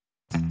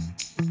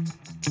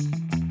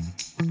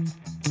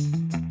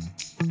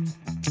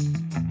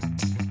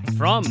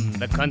From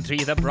the country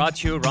that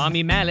brought you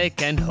Rami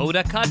Malek and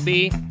Hoda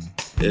Kotb,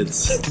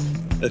 It's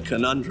a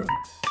conundrum.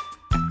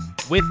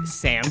 with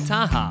Sam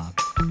Taha.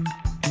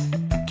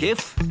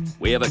 Kif,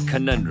 we have a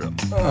conundrum.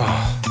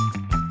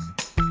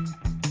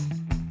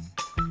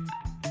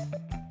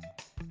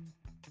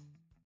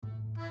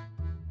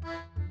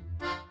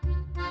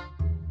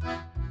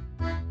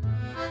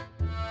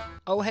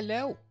 Oh,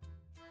 hello,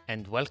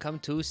 and welcome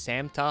to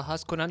Sam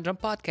Taha's Conundrum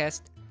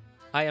Podcast.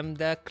 I am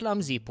the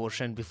clumsy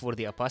portion before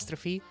the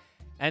apostrophe,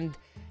 and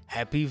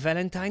happy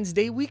Valentine's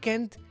Day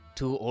weekend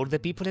to all the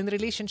people in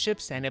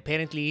relationships and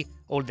apparently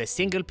all the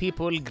single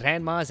people,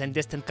 grandmas, and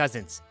distant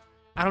cousins.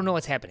 I don't know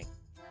what's happening,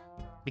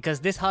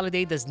 because this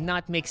holiday does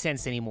not make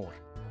sense anymore.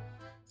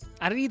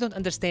 I really don't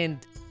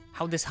understand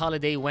how this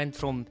holiday went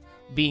from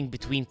being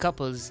between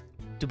couples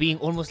to being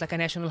almost like a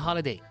national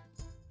holiday.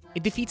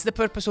 It defeats the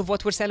purpose of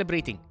what we're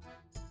celebrating.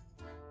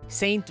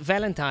 Saint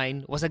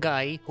Valentine was a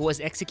guy who was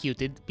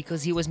executed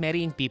because he was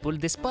marrying people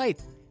despite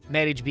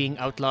marriage being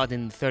outlawed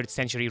in 3rd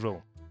century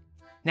Rome.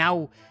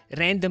 Now,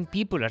 random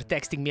people are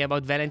texting me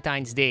about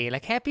Valentine's Day,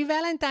 like, Happy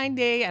Valentine's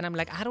Day, and I'm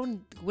like,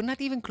 we're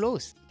not even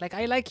close. Like,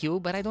 I like you,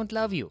 but I don't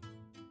love you.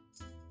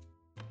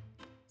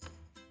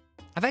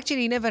 I've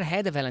actually never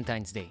had a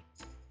Valentine's Day.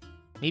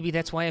 Maybe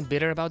that's why I'm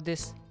bitter about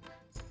this.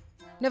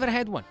 Never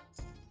had one.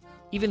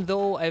 Even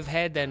though I've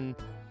had an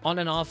on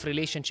and off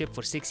relationship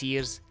for 6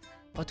 years,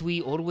 but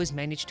we always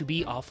managed to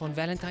be off on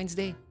Valentine's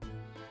Day.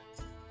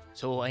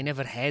 So I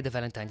never had a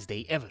Valentine's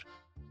Day ever.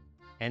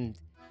 And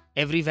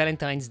every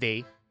Valentine's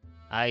Day,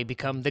 I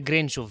become the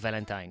Grinch of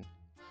Valentine,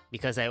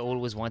 because I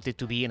always wanted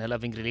to be in a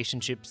loving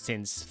relationship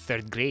since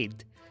 3rd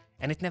grade,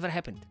 and it never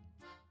happened.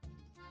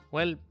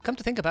 Well, come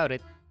to think about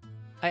it,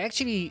 I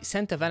actually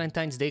sent a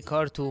Valentine's Day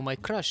card to my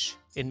crush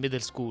in middle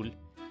school,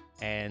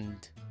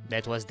 and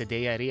that was the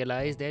day I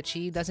realized that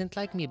she doesn't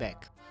like me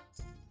back.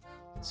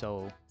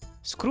 So,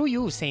 screw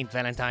you, Saint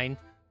Valentine.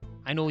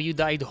 I know you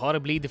died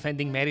horribly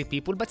defending married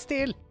people, but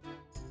still.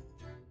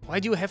 Why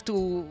do you have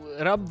to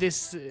rub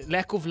this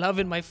lack of love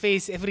in my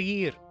face every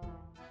year?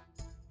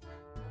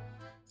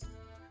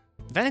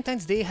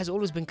 Valentine's Day has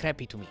always been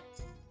crappy to me.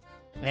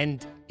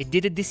 And it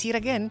did it this year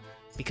again,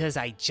 because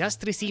I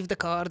just received a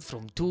card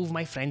from 2 of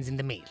my friends in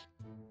the mail.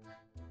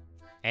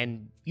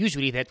 And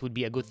usually that would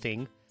be a good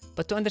thing,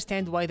 but to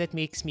understand why that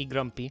makes me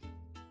grumpy,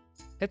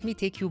 let me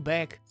take you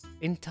back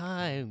in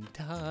time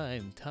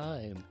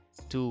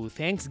to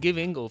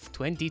Thanksgiving of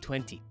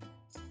 2020.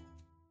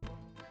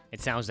 It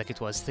sounds like it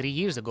was 3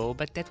 years ago,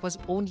 but that was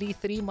only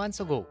 3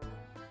 months ago.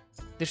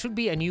 There should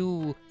be a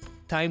new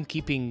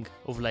timekeeping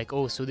of like,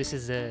 oh, so this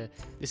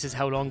is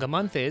how long a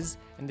month is,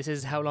 and this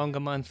is how long a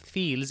month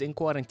feels in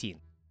quarantine.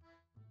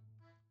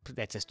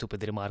 That's a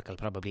stupid remark, I'll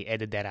probably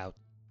edit that out.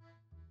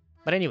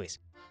 But anyways,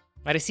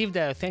 I received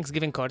a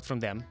Thanksgiving card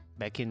from them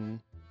back in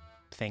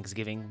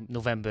Thanksgiving,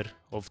 November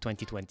of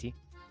 2020.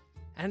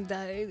 And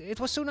it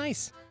was so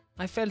nice.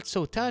 I felt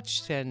so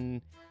touched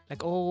and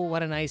like, oh,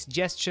 what a nice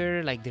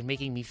gesture. Like, they're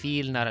making me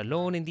feel not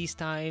alone in these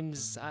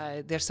times.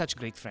 They're such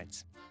great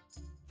friends.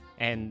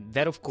 And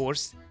that, of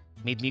course,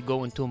 made me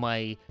go into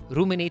my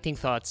ruminating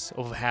thoughts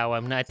of how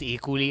I'm not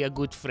equally a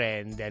good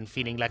friend and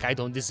feeling like I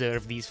don't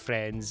deserve these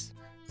friends.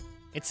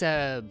 It's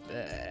a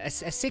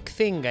sick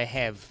thing I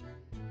have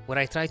where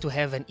I try to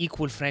have an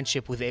equal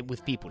friendship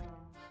with people.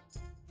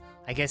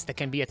 I guess that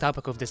can be a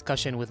topic of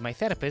discussion with my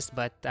therapist,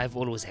 but I've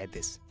always had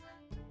this.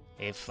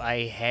 If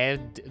I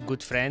had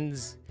good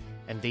friends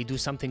and they do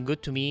something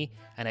good to me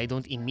and I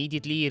don't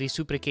immediately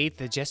reciprocate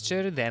the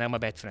gesture, then I'm a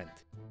bad friend.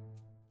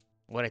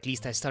 Or at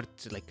least I start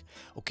like,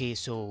 okay,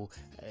 so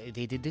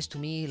they did this to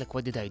me, like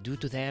what did I do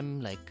to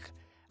them? Like,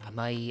 am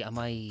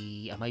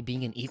I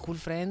being an equal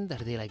friend?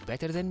 Are they like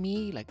better than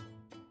me? Like,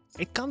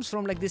 it comes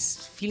from like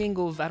this feeling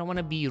of I don't want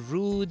to be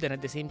rude, and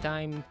at the same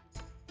time,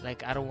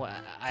 like,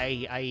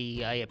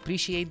 I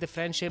appreciate the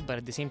friendship, but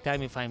at the same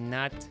time, if I'm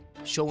not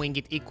showing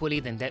it equally,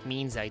 then that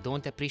means I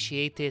don't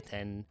appreciate it,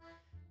 and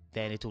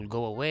then it will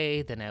go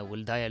away, then I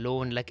will die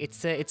alone. Like,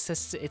 it's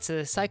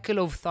a cycle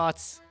of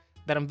thoughts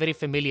that I'm very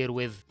familiar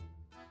with.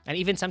 And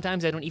even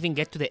sometimes I don't even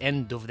get to the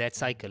end of that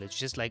cycle. It's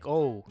just like,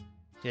 oh,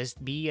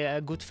 just be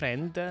a good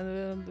friend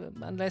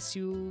unless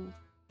you,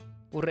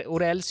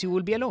 or else you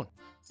will be alone.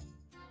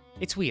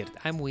 It's weird.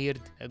 I'm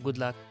weird. Good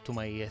luck to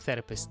my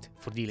therapist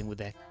for dealing with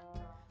that.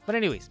 But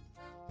anyways,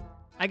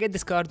 I get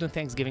this card on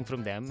Thanksgiving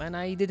from them and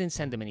I didn't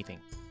send them anything.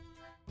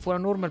 For a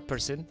normal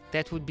person,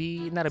 that would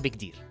be not a big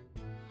deal.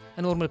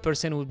 A normal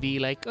person would be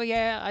like, oh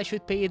yeah, I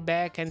should pay it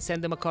back and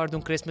send them a card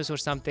on Christmas or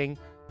something.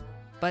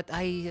 But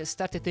I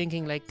started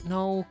thinking like,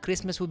 no,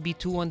 Christmas would be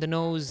too on the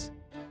nose.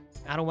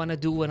 I don't want to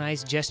do a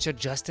nice gesture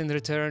just in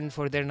return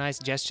for their nice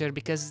gesture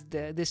because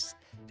this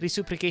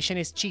reciprocation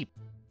is cheap.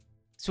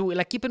 So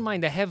like, keep in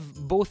mind, I have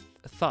both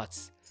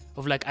thoughts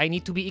of like, I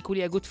need to be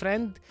equally a good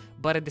friend,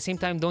 but at the same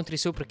time don't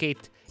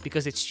reciprocate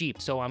because it's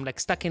cheap. So I'm like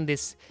stuck in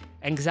this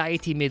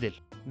anxiety middle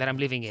that I'm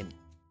living in.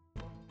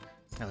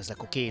 I was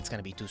like, okay, it's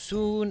gonna be too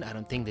soon. I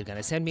don't think they're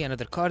gonna send me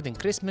another card in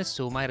Christmas,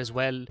 so might as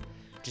well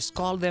just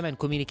call them and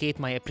communicate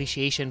my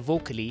appreciation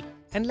vocally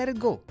and let it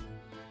go.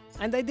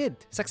 And I did,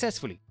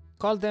 successfully.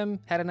 Called them,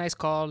 had a nice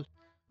call,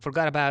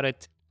 forgot about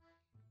it.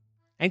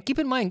 And keep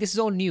in mind, this is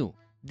all new.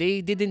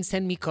 They didn't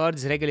send me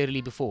cards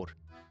regularly before.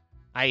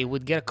 I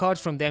would get a card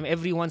from them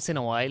every once in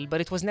a while,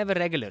 but it was never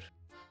regular.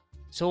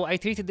 So I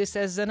treated this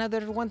as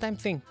another one-time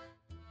thing.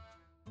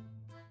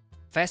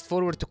 Fast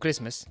forward to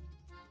Christmas,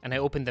 and I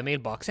opened the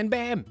mailbox, and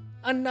bam!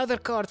 Another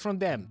card from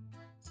them.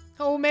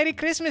 Oh, Merry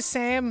Christmas,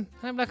 Sam!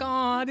 And I'm like,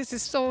 oh, this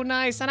is so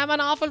nice, and I'm an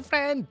awful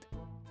friend.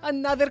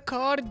 Another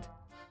card.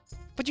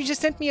 But you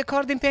just sent me a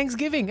card in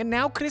Thanksgiving, and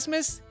now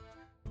Christmas?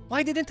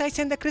 Why didn't I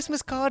send a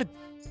Christmas card?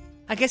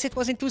 I guess it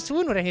wasn't too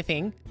soon or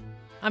anything.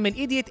 I'm an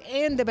idiot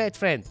and a bad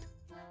friend.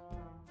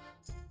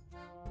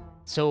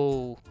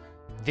 So,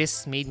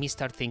 this made me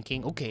start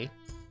thinking, okay,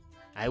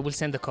 I will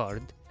send a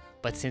card,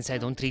 but since I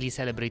don't really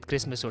celebrate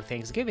Christmas or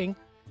Thanksgiving,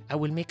 I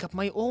will make up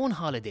my own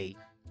holiday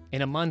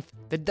in a month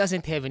that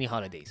doesn't have any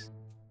holidays.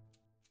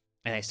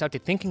 And I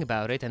started thinking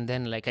about it, and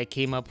then I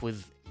came up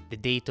with the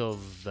date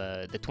of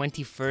the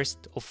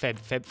 21st of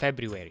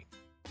February,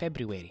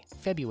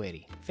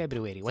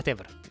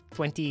 whatever.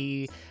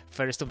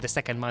 21st of the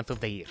second month of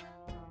the year.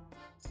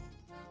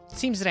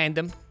 Seems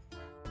random.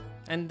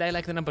 And I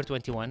like the number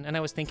 21. And I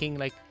was thinking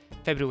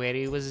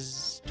February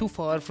was too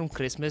far from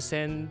Christmas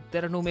and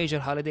there are no major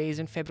holidays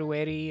in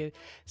February.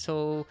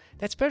 So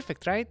that's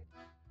perfect, right?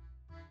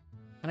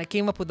 And I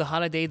came up with the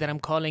holiday that I'm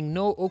calling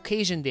No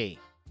Occasion Day.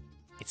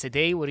 It's a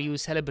day where you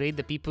celebrate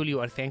the people you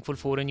are thankful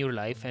for in your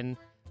life and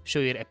show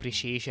your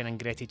appreciation and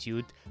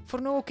gratitude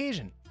for no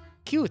occasion.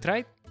 Cute,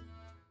 right?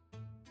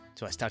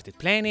 So I started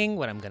planning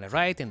what I'm gonna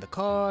write in the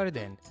card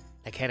and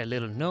had a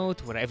little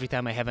note where every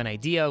time I have an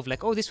idea of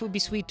oh, this would be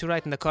sweet to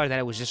write in the card, that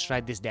I would just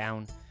write this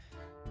down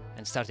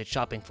and started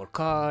shopping for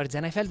cards,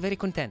 and I felt very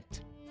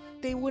content.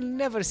 They will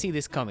never see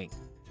this coming.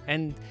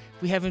 And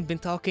we haven't been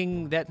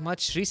talking that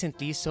much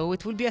recently, so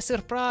it will be a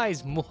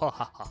surprise.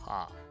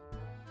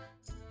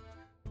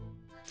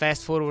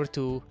 Fast forward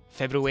to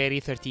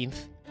February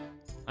 13th,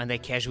 and I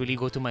casually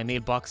go to my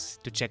mailbox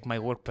to check my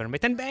work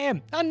permit, and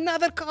bam!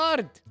 Another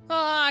card!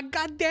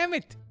 God damn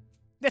it!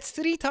 That's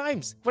 3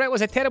 times where I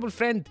was a terrible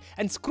friend,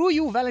 and screw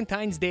you,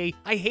 Valentine's Day.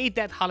 I hate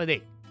that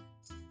holiday.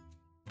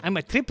 I'm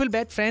a triple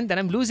bad friend, and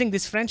I'm losing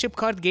this friendship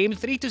card game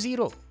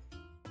 3-0.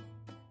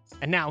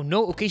 And now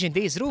No Occasion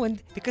Day is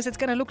ruined because it's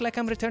gonna look like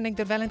I'm returning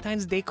the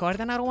Valentine's Day card,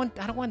 and I don't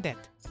want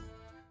that.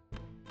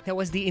 That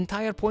was the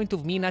entire point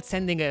of me not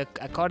sending a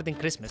card in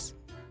Christmas.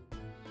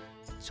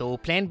 So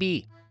plan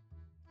B.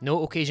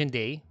 No Occasion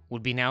Day will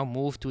be now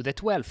moved to the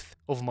 12th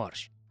of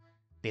March.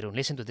 They don't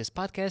listen to this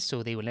podcast,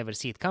 so they will never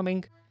see it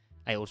coming.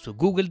 I also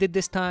Googled it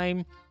this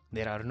time.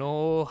 There are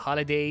no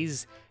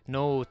holidays,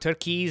 no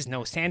turkeys,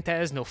 no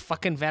Santas, no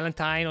fucking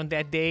Valentine on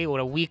that day or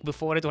a week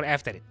before it or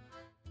after it.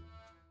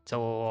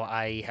 So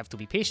I have to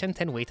be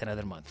patient and wait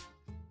another month.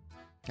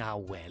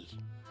 Well.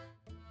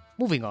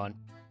 Moving on.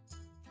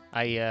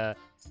 I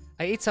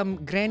ate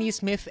some Granny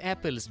Smith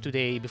apples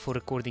today before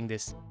recording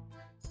this.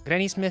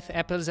 Granny Smith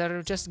apples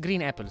are just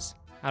green apples.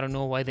 I don't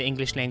know why the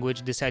English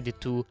language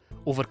decided to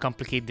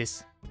overcomplicate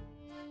this.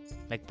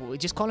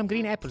 Just call them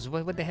green apples.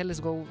 What the hell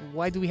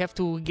why do we have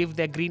to give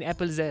the green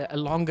apples a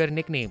longer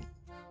nickname?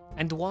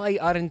 And why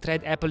aren't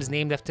red apples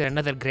named after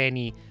another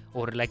granny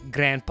or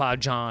Grandpa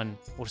John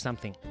or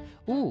something?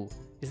 Ooh,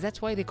 is that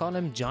why they call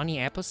him Johnny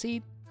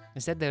Appleseed?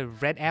 Is that the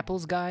red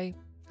apples guy?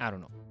 I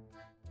don't know.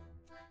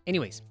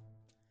 Anyways,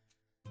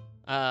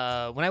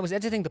 when I was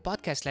editing the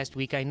podcast last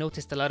week, I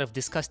noticed a lot of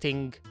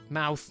disgusting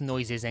mouth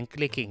noises and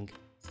clicking.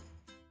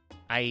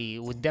 I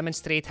would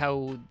demonstrate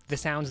how the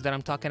sounds that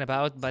I'm talking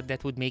about, but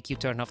that would make you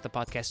turn off the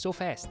podcast so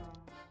fast.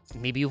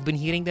 Maybe you've been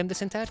hearing them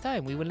this entire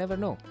time. We will never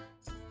know.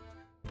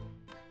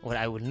 Or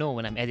I will know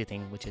when I'm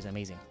editing, which is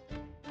amazing.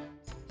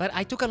 But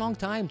I took a long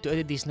time to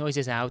edit these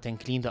noises out and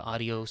clean the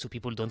audio so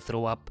people don't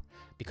throw up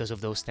because of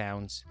those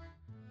sounds.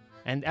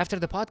 And after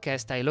the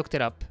podcast, I looked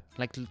it up,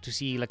 to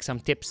see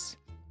some tips.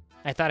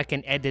 I thought I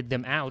can edit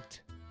them out,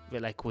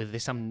 with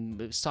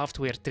some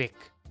software trick.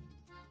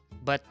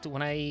 But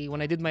when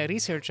I did my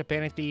research,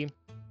 apparently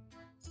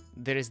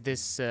there is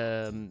this.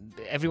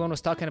 Everyone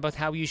was talking about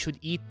how you should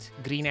eat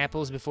green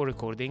apples before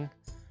recording.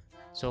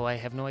 So I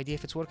have no idea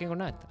if it's working or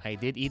not. I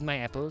did eat my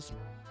apples.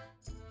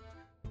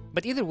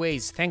 But either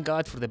ways, thank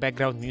God for the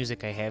background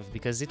music I have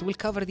because it will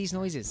cover these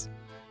noises.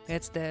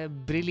 That's the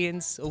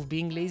brilliance of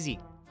being lazy.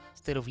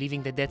 Instead of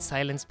leaving the dead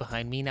silence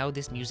behind me, now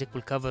this music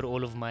will cover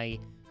all of my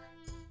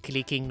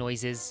clicking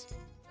noises.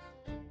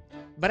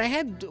 But I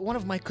had one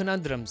of my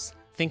conundrums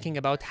thinking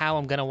about how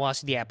I'm gonna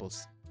wash the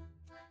apples.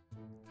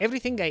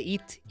 Everything I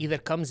eat either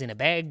comes in a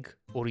bag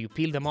or you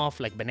peel them off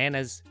like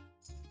bananas,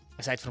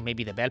 aside from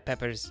maybe the bell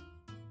peppers.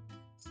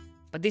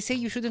 But they say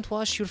you shouldn't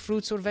wash your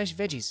fruits or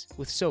veggies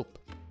with soap.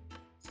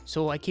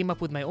 So I came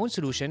up with my own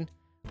solution,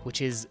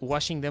 which is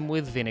washing them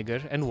with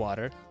vinegar and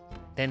water,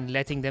 then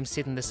letting them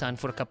sit in the sun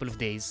for a couple of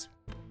days.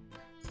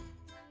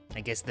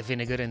 I guess the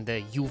vinegar and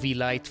the UV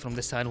light from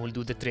the sun will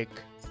do the trick.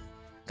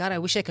 God, I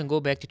wish I can go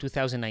back to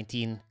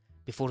 2019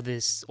 before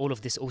all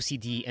of this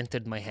OCD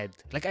entered my head.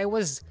 I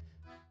was,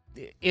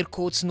 air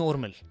quotes,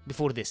 normal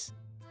before this.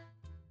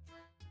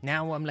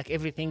 Now I'm like,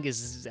 everything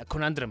is a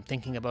conundrum,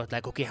 thinking about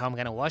like, okay, how am I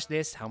gonna wash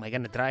this? How am I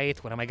gonna dry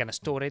it? Where am I gonna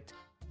store it?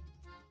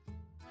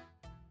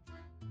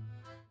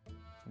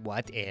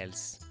 What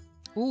else?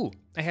 Ooh,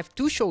 I have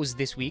 2 shows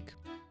this week.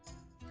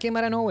 Came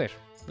out of nowhere.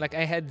 Like,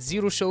 I had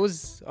 0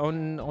 shows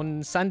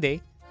on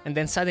Sunday, and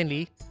then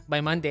suddenly,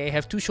 by Monday, I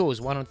have 2 shows,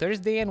 one on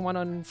Thursday and one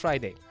on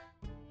Friday.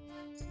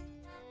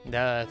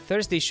 The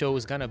Thursday show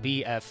is gonna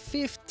be a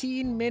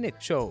 15-minute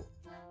show.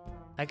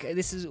 Like,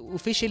 this is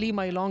officially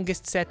my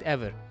longest set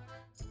ever.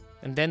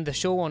 And then the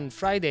show on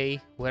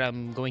Friday, where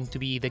I'm going to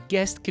be the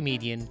guest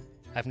comedian.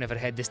 I've never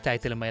had this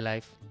title in my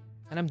life.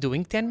 And I'm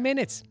doing 10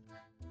 minutes.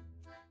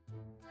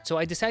 So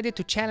I decided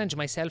to challenge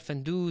myself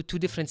and do 2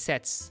 different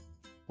sets,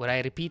 where I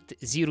repeat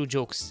 0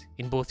 jokes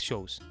in both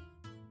shows.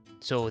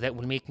 So that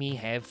will make me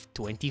have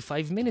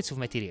 25 minutes of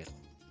material.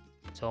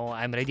 So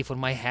I'm ready for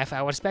my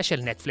half-hour special,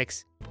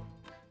 Netflix.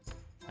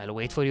 I'll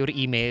wait for your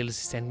emails,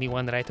 send me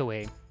one right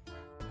away.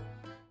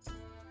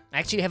 I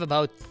actually have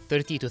about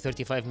 30 to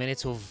 35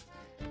 minutes of,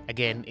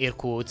 again, air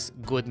quotes,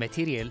 good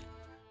material.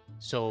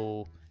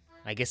 So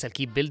I guess I'll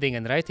keep building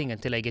and writing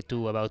until I get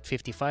to about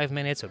 55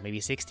 minutes or maybe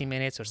 60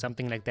 minutes or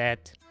something like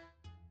that.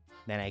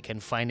 Then I can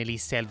finally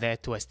sell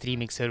that to a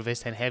streaming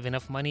service and have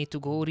enough money to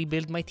go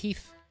rebuild my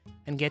teeth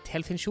and get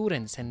health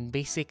insurance and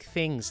basic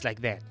things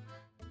like that.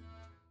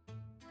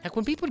 Like,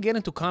 when people get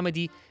into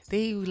comedy,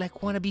 they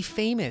like want to be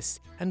famous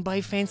and buy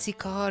fancy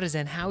cars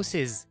and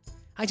houses.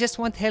 I just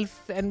want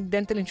health and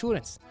dental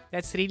insurance.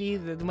 That's really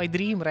my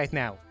dream right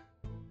now.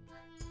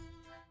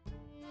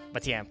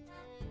 But yeah,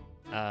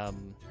 I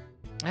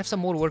have some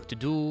more work to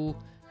do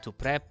to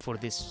prep for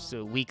this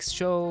week's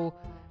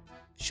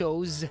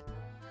shows.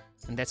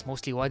 And that's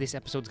mostly why this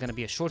episode's gonna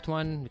be a short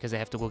one, because I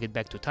have to go get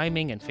back to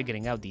timing and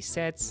figuring out these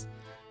sets.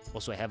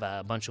 Also, I have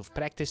a bunch of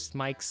practice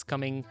mics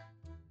coming,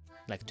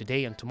 like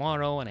today and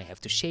tomorrow, and I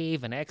have to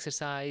shave and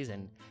exercise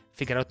and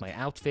figure out my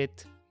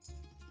outfit.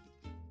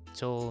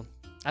 So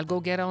I'll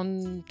go get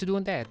on to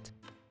doing that.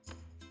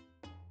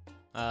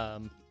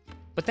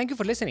 But thank you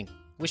for listening.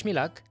 Wish me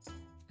luck.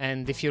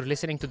 And if you're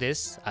listening to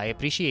this, I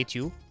appreciate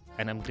you,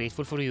 and I'm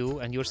grateful for you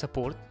and your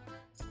support.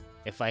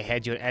 If I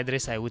had your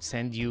address, I would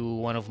send you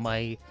one of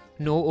my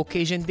No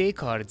Occasion Day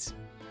cards.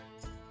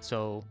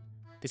 So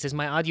this is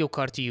my audio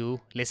card to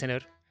you, listener.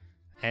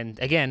 And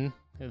again,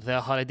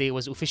 the holiday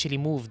was officially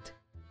moved.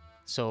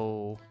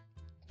 So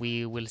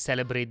we will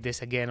celebrate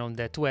this again on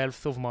the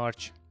 12th of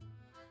March.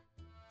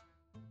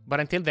 But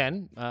until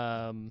then,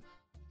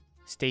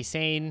 stay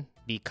sane,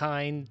 be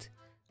kind.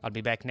 I'll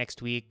be back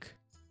next week.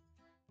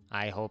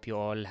 I hope you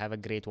all have a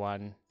great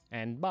one,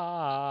 and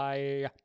bye.